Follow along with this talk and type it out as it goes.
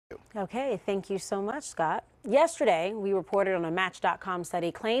Okay, thank you so much, Scott. Yesterday, we reported on a Match.com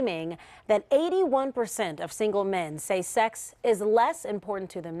study claiming that 81% of single men say sex is less important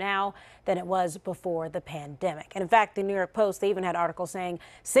to them now than it was before the pandemic. And in fact, the New York Post, they even had articles saying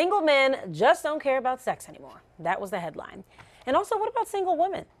single men just don't care about sex anymore. That was the headline. And also, what about single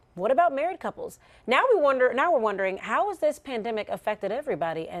women? What about married couples? Now we're wondering, how has this pandemic affected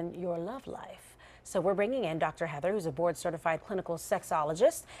everybody and your love life? So we're bringing in Dr. Heather, who's a board-certified clinical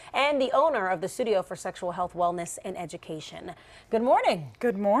sexologist and the owner of the Studio for Sexual Health, Wellness, and Education. Good morning.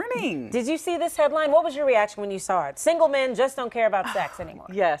 Good morning. Did you see this headline? What was your reaction when you saw it? Single men just don't care about sex anymore.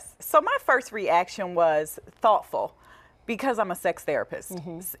 Yes. So my first reaction was thoughtful, because I'm a sex therapist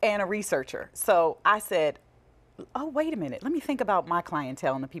and a researcher. So I said, oh, wait a minute. Let me think about my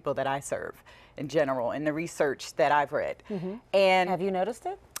clientele and the people that I serve in general and the research that I've read. And have you noticed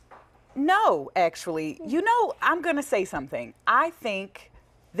it? No, actually. You know, I'm going to say something. I think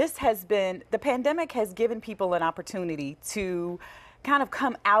the pandemic has given people an opportunity to kind of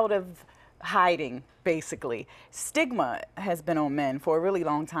come out of hiding, basically. Stigma has been on men for a really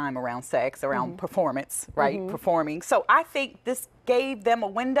long time around sex, around performance, right? Performing. So I think this gave them a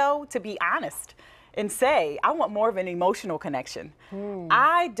window to be honest and say, I want more of an emotional connection.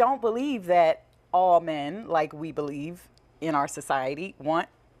 I don't believe that all men, like we believe in our society, want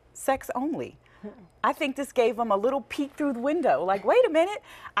sex only. I think this gave them a little peek through the window. Like, wait a minute,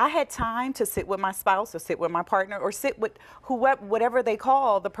 I had time to sit with my spouse or sit with my partner or sit with whatever they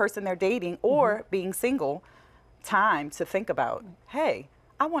call the person they're dating or being single, time to think about, hey,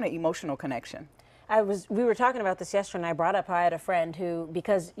 I want an emotional connection. We were talking about this yesterday, and I brought up how I had a friend who,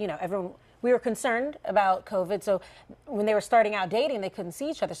 because, you know, we were concerned about COVID, so when they were starting out dating, they couldn't see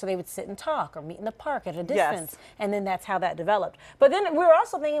each other, so they would sit and talk or meet in the park at a distance, and then that's how that developed. But then we were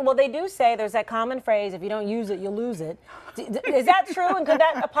also thinking, well, they do say there's that common phrase, if you don't use it, you'll lose it. Is that true, and could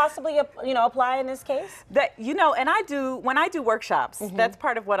that possibly, you know, apply in this case? That, you know, and when I do workshops, that's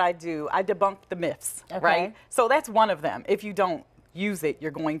part of what I do. I debunk the myths, right? So that's one of them. If you don't use it,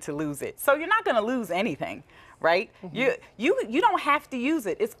 you're going to lose it. So you're not going to lose anything, right? You don't have to use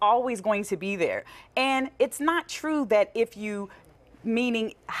it. It's always going to be there. And it's not true that if you,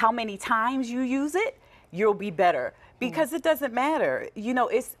 meaning how many times you use it, you'll be better. Because it doesn't matter. You know,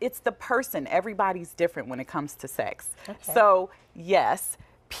 it's the person. Everybody's different when it comes to sex. So yes,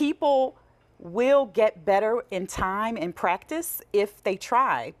 people will get better in time and practice if they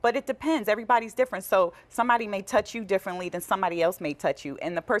try, but it depends. Everybody's different. So somebody may touch you differently than somebody else may touch you,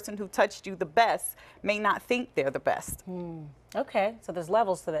 and the person who touched you the best may not think they're the best. Okay, so there's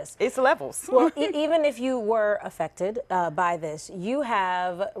levels to this. It's levels. Well, even if you were affected by this, you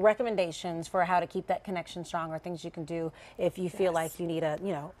have recommendations for how to keep that connection strong, or things you can do if you feel like you need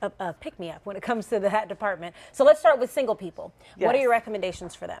a pick-me-up when it comes to that department. So let's start with single people. What are your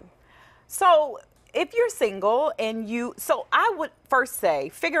recommendations for them? So if you're single and so I would first say,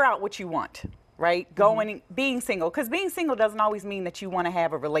 figure out what you want, right? Being single, because being single doesn't always mean that you want to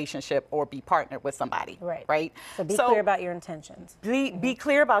have a relationship or be partnered with somebody, right? So be clear about your intentions. Be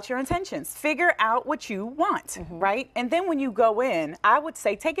clear about your intentions. Figure out what you want, right? And then when you go in, I would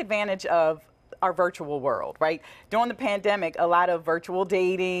say take advantage of our virtual world, right? During the pandemic, a lot of virtual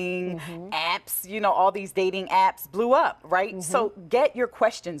dating apps, you know, all these dating apps blew up, right? So get your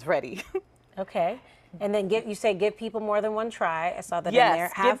questions ready. Okay. And then give people more than one try. I saw that in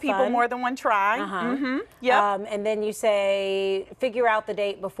there. Give people more than one try. And then you say, figure out the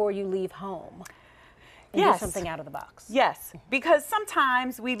date before you leave home. And do something out of the box. Yes, because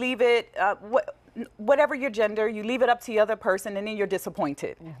sometimes we leave it, whatever your gender, you leave it up to the other person and then you're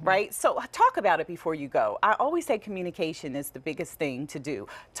disappointed, right? So talk about it before you go. I always say communication is the biggest thing to do.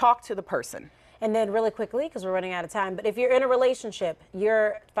 Talk to the person. And then really quickly, because we're running out of time, but if you're in a relationship,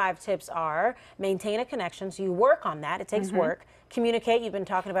 your 5 tips are maintain a connection. So you work on that. It takes work. Communicate. You've been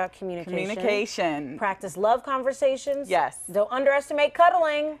talking about communication. Practice love conversations. Yes. Don't underestimate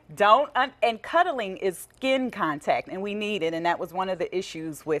cuddling. And cuddling is skin contact, and we need it. And that was one of the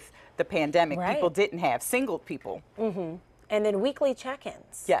issues with the pandemic. People didn't have, single people. And then weekly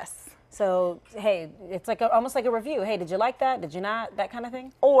check-ins. Yes. So, hey, it's like almost like a review. Hey, did you like that? Did you not? That kind of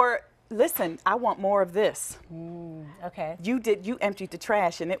thing? Or, listen, I want more of this. Okay. You emptied the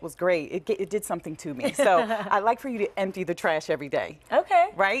trash and it was great. It did something to me. So I'd like for you to empty the trash every day. Okay.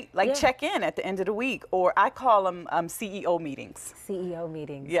 Right? Like check in at the end of the week, or I call them CEO meetings. CEO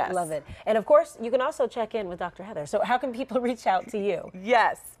meetings. Yes. Love it. And of course, you can also check in with Dr. Heather. So how can people reach out to you?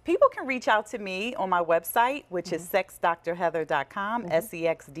 Yes. People can reach out to me on my website, which is sexdrheather.com,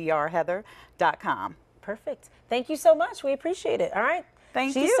 SEXDRheather.com. Perfect. Thank you so much. We appreciate it. All right.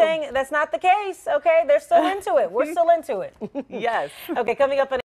 Thank you. She's saying that's not the case. Okay. They're still into it. We're still into it. Yes. Okay. Coming up in